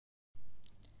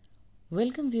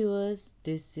Welcome viewers,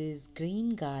 this is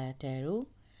Green Gaia Tarot.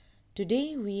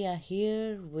 Today we are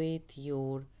here with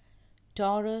your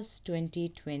Taurus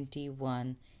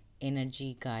 2021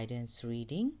 energy guidance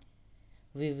reading.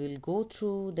 We will go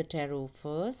through the tarot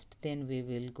first, then we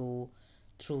will go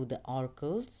through the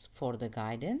oracles for the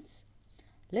guidance.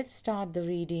 Let's start the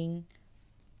reading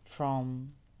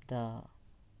from the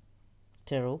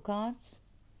tarot cards.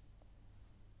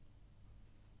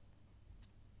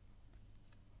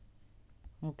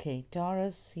 Okay,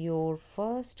 Taurus, your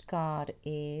first card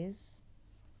is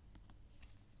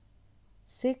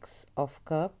Six of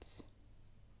Cups.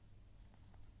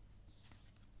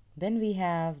 Then we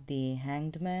have the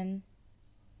Hanged Man.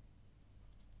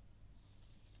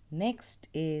 Next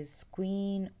is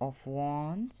Queen of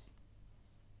Wands.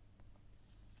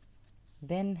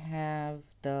 Then have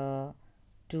the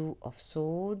Two of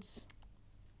Swords.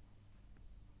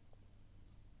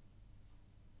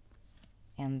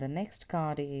 And the next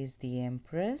card is the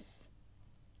Empress.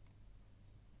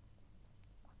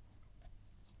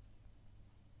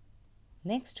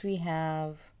 Next we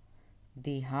have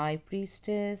the High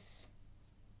Priestess.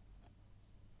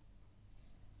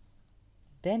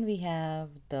 Then we have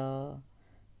the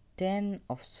Ten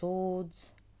of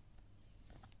Swords.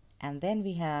 And then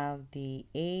we have the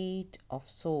Eight of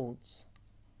Swords.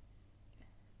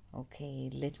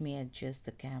 Okay, let me adjust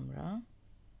the camera.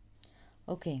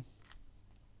 Okay,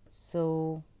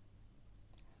 so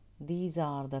these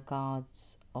are the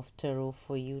cards of tarot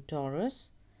for you,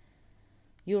 Taurus.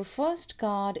 Your first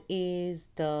card is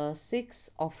the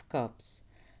Six of Cups.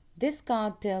 This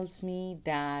card tells me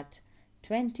that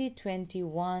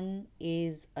 2021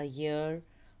 is a year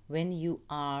when you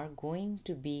are going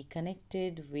to be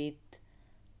connected with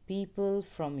people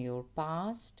from your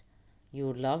past,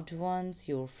 your loved ones,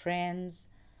 your friends,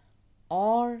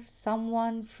 or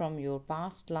someone from your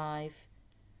past life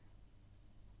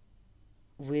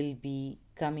will be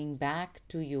coming back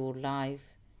to your life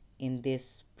in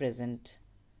this present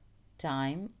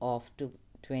time of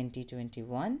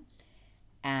 2021,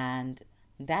 and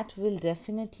that will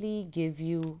definitely give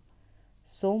you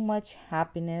so much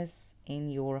happiness in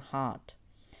your heart.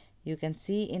 You can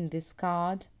see in this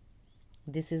card,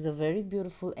 this is a very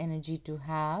beautiful energy to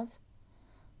have.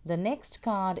 The next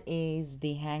card is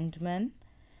the Hanged Man.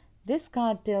 This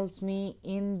card tells me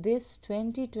in this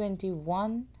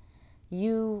 2021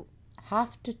 you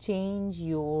have to change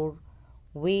your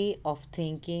way of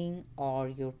thinking or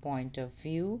your point of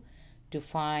view to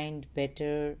find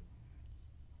better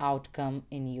outcome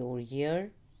in your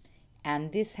year. And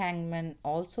this Hangman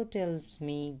also tells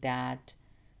me that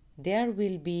there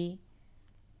will be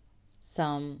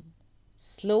some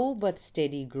slow but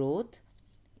steady growth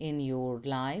in your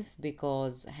life,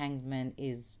 because Hangman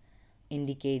is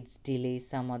indicates delay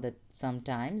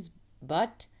sometimes,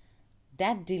 but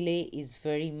that delay is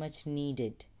very much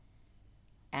needed.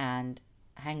 And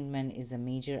Hangman is a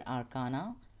major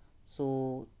arcana,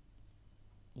 so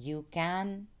you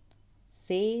can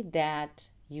say that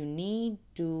you need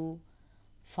to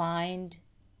find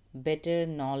better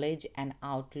knowledge and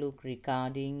outlook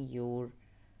regarding your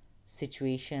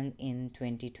situation in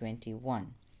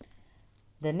 2021.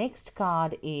 The next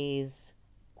card is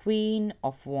Queen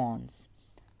of Wands.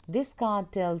 This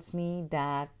card tells me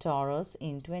that Taurus,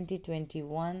 in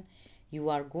 2021 you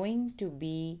are going to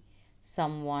be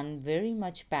someone very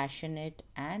much passionate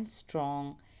and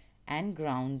strong and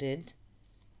grounded,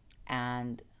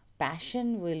 and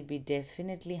passion will be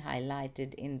definitely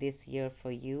highlighted in this year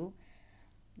for you.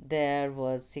 There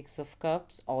was Six of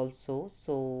Cups also,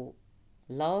 so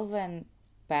love and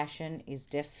passion is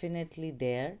definitely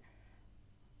there.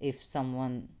 If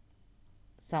some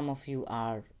of you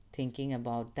are thinking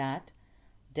about that,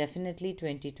 definitely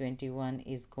 2021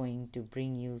 is going to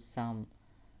bring you some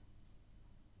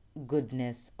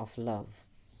goodness of love.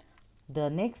 The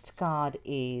next card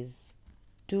is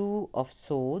Two of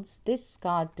Swords. This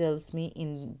card tells me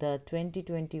in the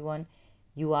 2021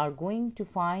 you are going to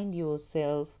find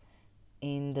yourself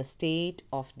in the state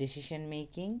of decision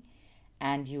making,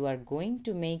 and you are going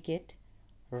to make it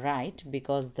right,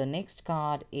 because the next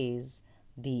card is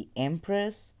the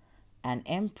Empress, and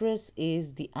Empress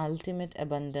is the ultimate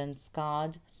abundance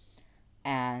card,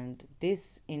 and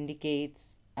this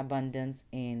indicates abundance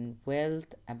in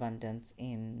wealth, abundance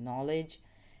in knowledge,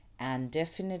 and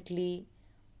definitely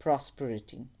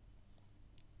prosperity.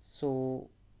 So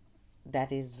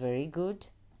that is very good.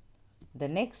 The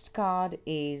next card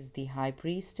is the High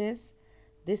Priestess.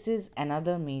 This is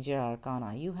another major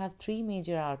arcana. You have three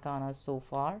major arcana so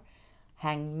far: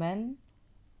 Hangman,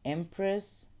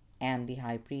 Empress, and the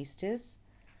High Priestess.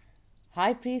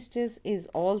 High Priestess is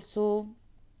also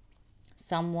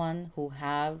someone who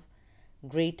have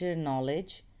greater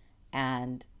knowledge,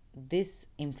 and this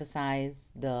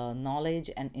emphasize the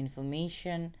knowledge and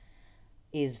information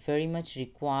is very much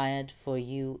required for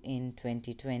you in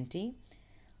 2020.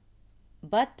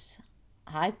 But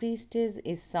high priestess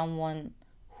is someone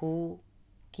who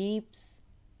keeps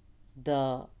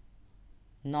the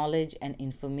knowledge and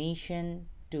information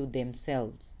to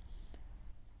themselves.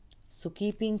 So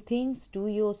keeping things to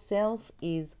yourself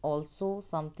is also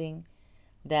something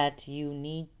that you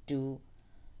need to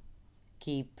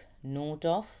keep note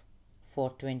of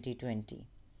for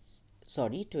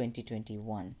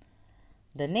 2021.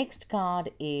 The next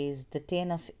card is the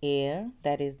 10 of air,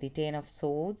 that is the 10 of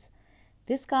swords.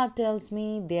 This card tells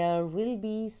me there will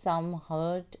be some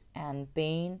hurt and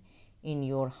pain in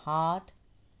your heart,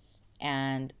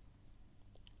 and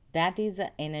that is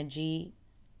an energy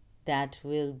that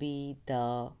will be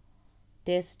the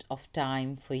test of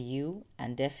time for you,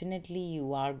 and definitely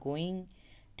you are going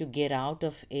to get out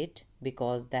of it,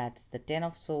 because that's the 10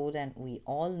 of swords, and we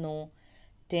all know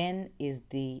 10 is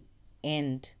the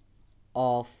end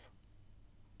of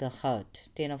the hurt.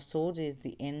 10 of swords is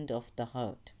the end of the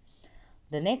hurt.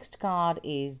 The next card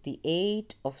is the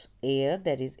 8 of air,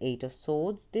 that is 8 of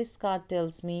swords. This card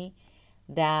tells me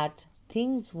that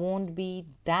things won't be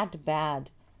that bad,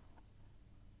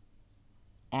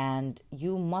 and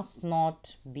you must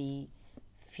not be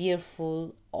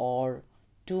fearful or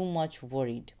too much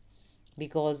worried,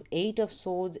 because 8 of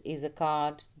swords is a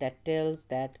card that tells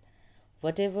that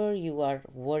whatever you are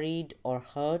worried or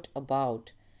hurt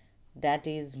about, that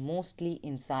is mostly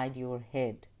inside your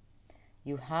head.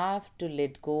 You have to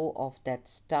let go of that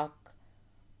stuck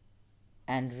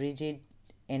and rigid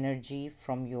energy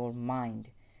from your mind,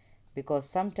 because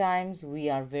sometimes we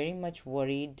are very much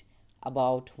worried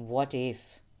about what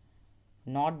if,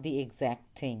 not the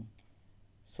exact thing.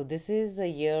 So this is a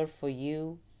year for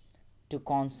you to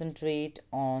concentrate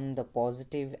on the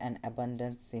positive and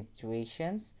abundant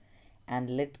situations and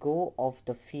let go of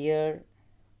the fear,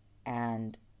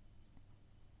 and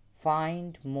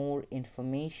find more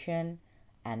information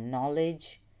and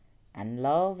knowledge, and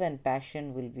love and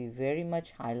passion will be very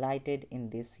much highlighted in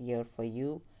this year for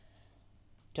you,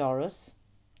 Taurus.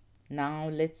 Now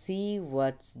let's see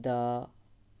what the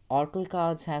oracle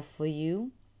cards have for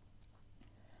you.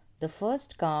 The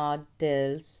first card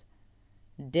tells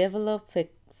develop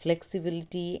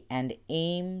flexibility and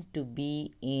aim to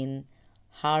be in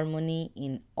harmony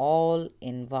in all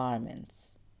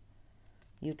environments.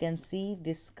 You can see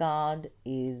this card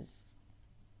is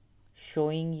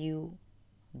showing you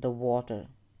the water.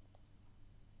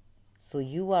 So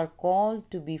you are called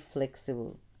to be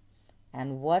flexible.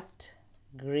 And what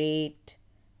great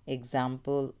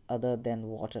example other than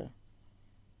water.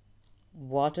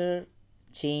 Water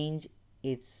change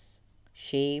its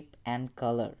shape and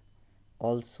color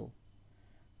also.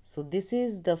 So this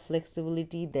is the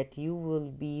flexibility that you will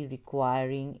be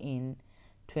requiring in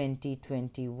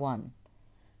 2021.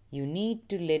 You need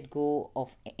to let go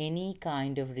of any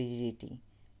kind of rigidity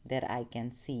that I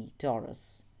can see,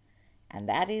 Taurus. And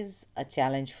that is a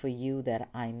challenge for you, that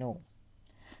I know.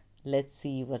 Let's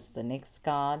see what's the next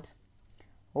card.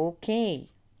 Okay,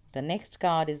 the next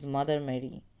card is Mother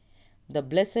Mary. The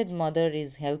Blessed Mother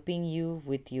is helping you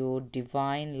with your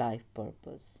divine life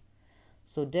purpose.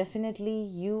 So definitely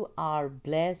you are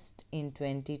blessed in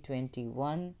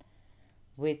 2021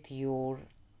 with your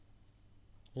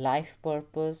life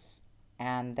purpose,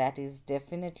 and that is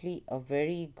definitely a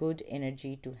very good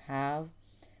energy to have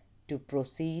to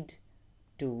proceed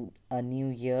to a new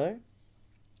year,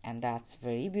 and that's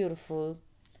very beautiful.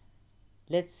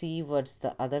 Let's see what's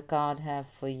the other card have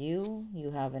for you.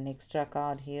 You have an extra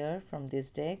card here from this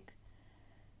deck.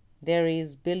 There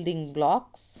is building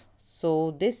blocks.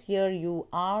 So this year you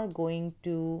are going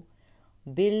to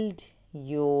build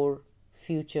your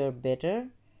future better,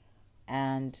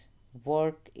 and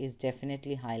work is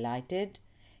definitely highlighted.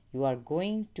 You are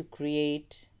going to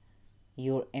create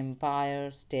your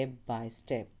empire step by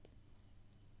step,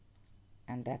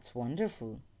 and that's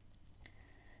wonderful.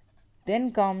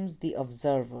 Then comes the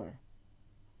observer.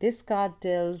 This card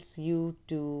tells you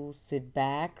to sit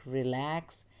back,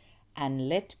 relax, and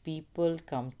let people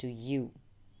come to you.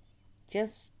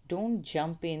 Just don't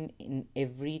jump in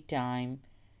every time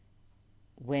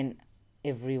when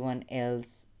everyone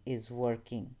else is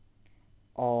working,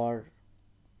 or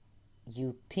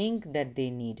you think that they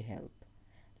need help.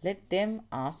 Let them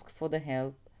ask for the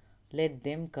help, let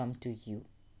them come to you.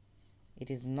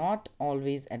 It is not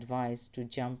always advised to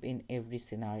jump in every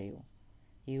scenario.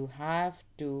 You have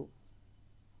to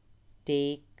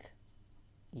take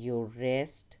your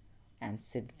rest and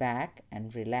sit back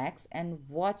and relax and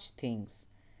watch things.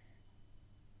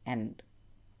 And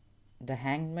the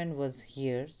hangman was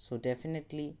here, so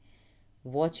definitely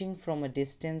watching from a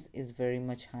distance is very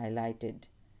much highlighted.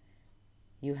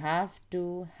 You have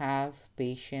to have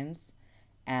patience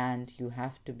and you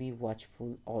have to be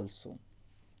watchful also.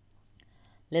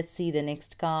 Let's see the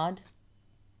next card.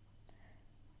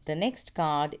 The next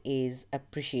card is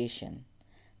appreciation.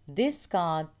 This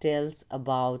card tells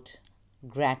about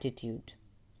gratitude.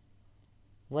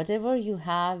 Whatever you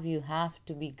have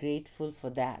to be grateful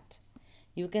for that.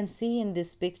 You can see in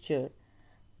this picture,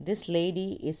 this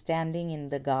lady is standing in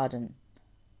the garden,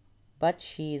 but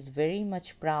she is very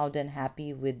much proud and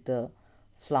happy with the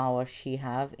flower she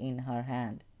have in her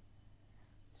hand.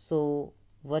 So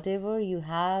whatever you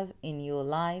have in your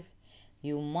life,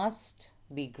 you must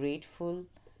be grateful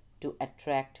to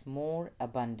attract more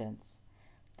abundance.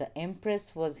 The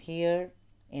Empress was here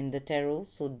in the tarot,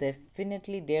 so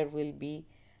definitely there will be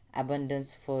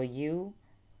abundance for you,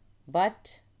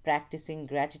 but practicing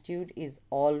gratitude is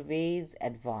always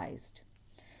advised.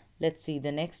 Let's see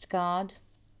the next card.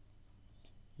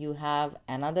 You have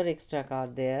another extra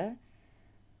card there.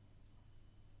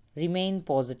 Remain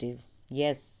positive.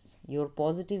 Yes, your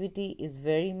positivity is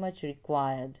very much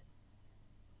required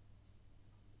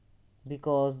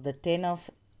because the 10 of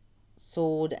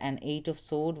sword and 8 of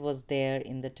sword was there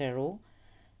in the tarot,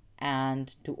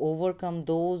 and to overcome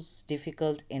those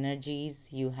difficult energies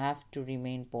you have to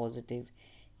remain positive.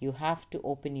 You have to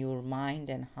open your mind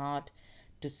and heart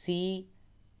to see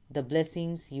the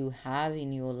blessings you have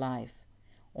in your life.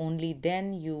 Only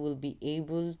then you will be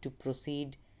able to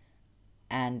proceed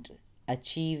and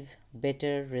achieve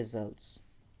better results.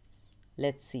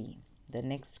 Let's see. The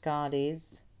next card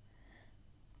is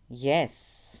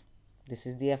yes. This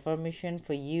is the affirmation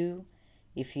for you.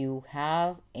 If you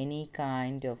have any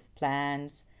kind of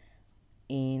plans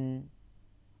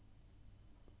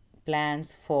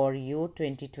for your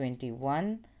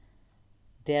 2021,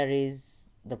 there is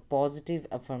the positive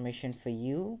affirmation for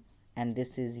you, and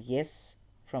this is yes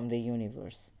from the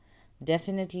universe.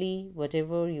 Definitely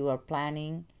whatever you are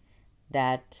planning,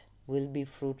 that will be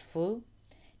fruitful.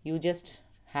 You just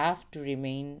have to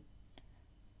remain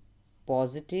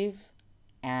positive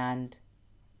and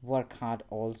work hard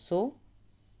also,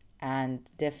 and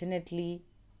definitely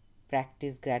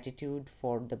practice gratitude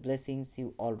for the blessings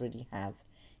you already have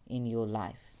in your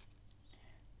life.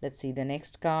 Let's see the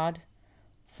next card.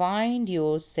 Find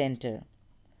your center.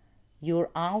 Your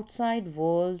outside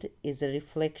world is a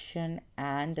reflection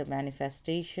and a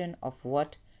manifestation of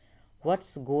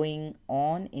what's going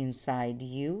on inside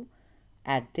you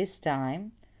at this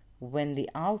time. When the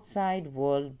outside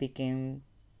world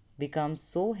becomes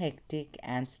so hectic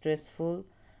and stressful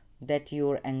that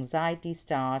your anxiety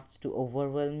starts to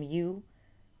overwhelm you,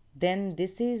 then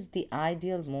this is the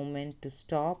ideal moment to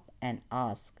stop and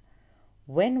ask,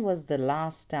 when was the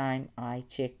last time I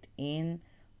checked in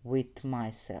with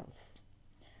myself?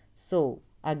 So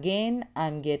again,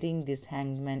 I'm getting this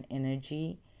hangman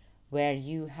energy where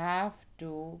you have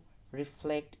to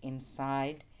reflect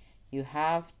inside. You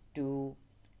have to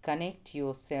connect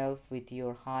yourself with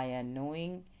your higher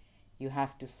knowing. You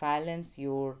have to silence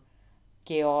your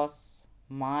chaos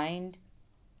mind,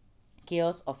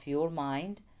 chaos of your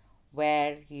mind,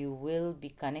 where you will be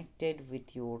connected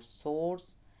with your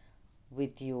source,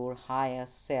 with your higher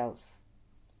self.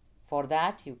 For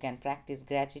that, you can practice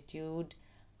gratitude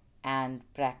and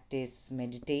practice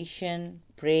meditation,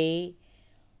 pray,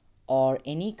 or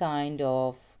any kind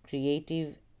of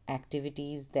creative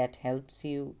activities that helps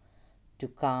you to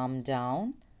calm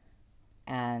down,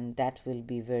 and that will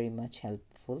be very much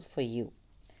helpful for you.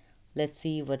 Let's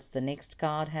see what's the next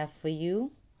card have for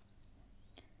you.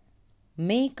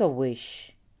 Make a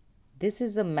wish. This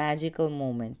is a magical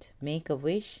moment. Make a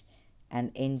wish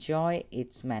and enjoy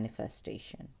its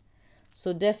manifestation.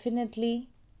 So definitely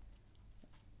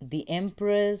the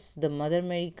Empress, the Mother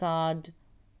Mary card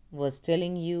was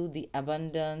telling you the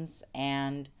abundance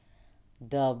and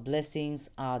the blessings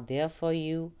are there for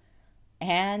you,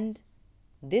 and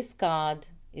this card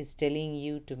is telling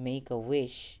you to make a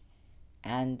wish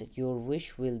and your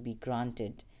wish will be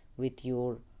granted with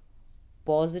your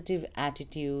positive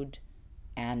attitude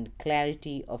and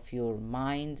clarity of your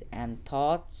mind and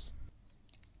thoughts.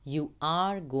 You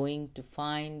are going to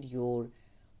find your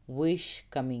wish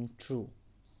coming true.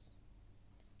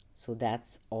 So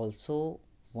that's also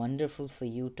wonderful for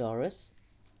you, Taurus.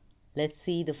 Let's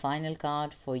see the final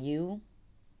card for you.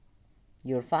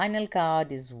 Your final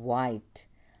card is white.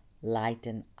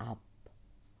 Lighten up.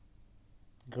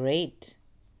 Great.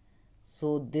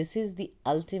 So this is the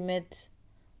ultimate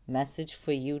message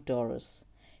for you, Taurus.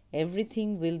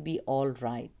 Everything will be all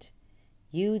right.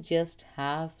 You just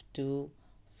have to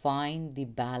find the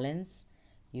balance.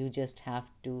 You just have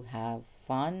to have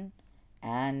fun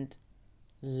and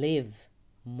live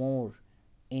more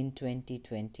in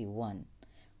 2021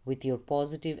 with your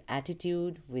positive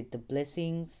attitude, with the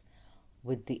blessings,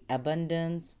 with the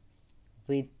abundance,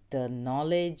 with the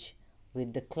knowledge,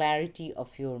 with the clarity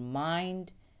of your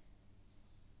mind.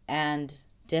 And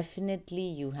definitely,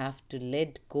 you have to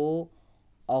let go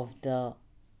of the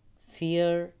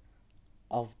fear,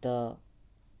 of the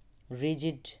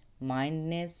rigid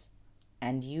mindedness,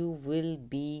 and you will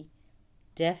be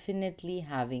definitely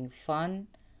having fun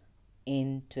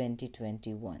in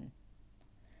 2021.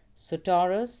 So,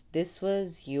 Taurus, this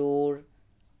was your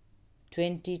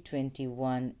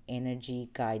 2021 energy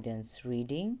guidance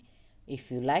reading.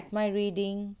 If you like my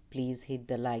reading, please hit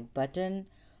the like button.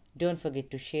 Don't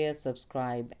forget to share,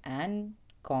 subscribe, and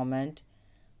comment.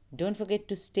 Don't forget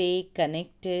to stay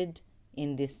connected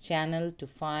in this channel to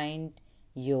find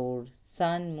your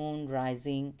sun, moon,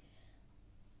 rising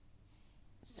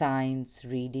signs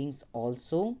readings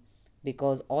also,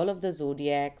 because all of the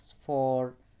zodiacs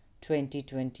for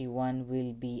 2021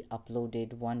 will be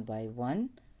uploaded one by one.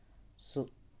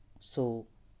 So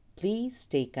please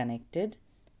stay connected.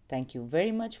 Thank you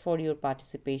very much for your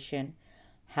participation.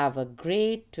 Have a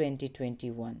great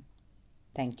 2021.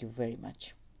 Thank you very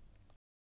much.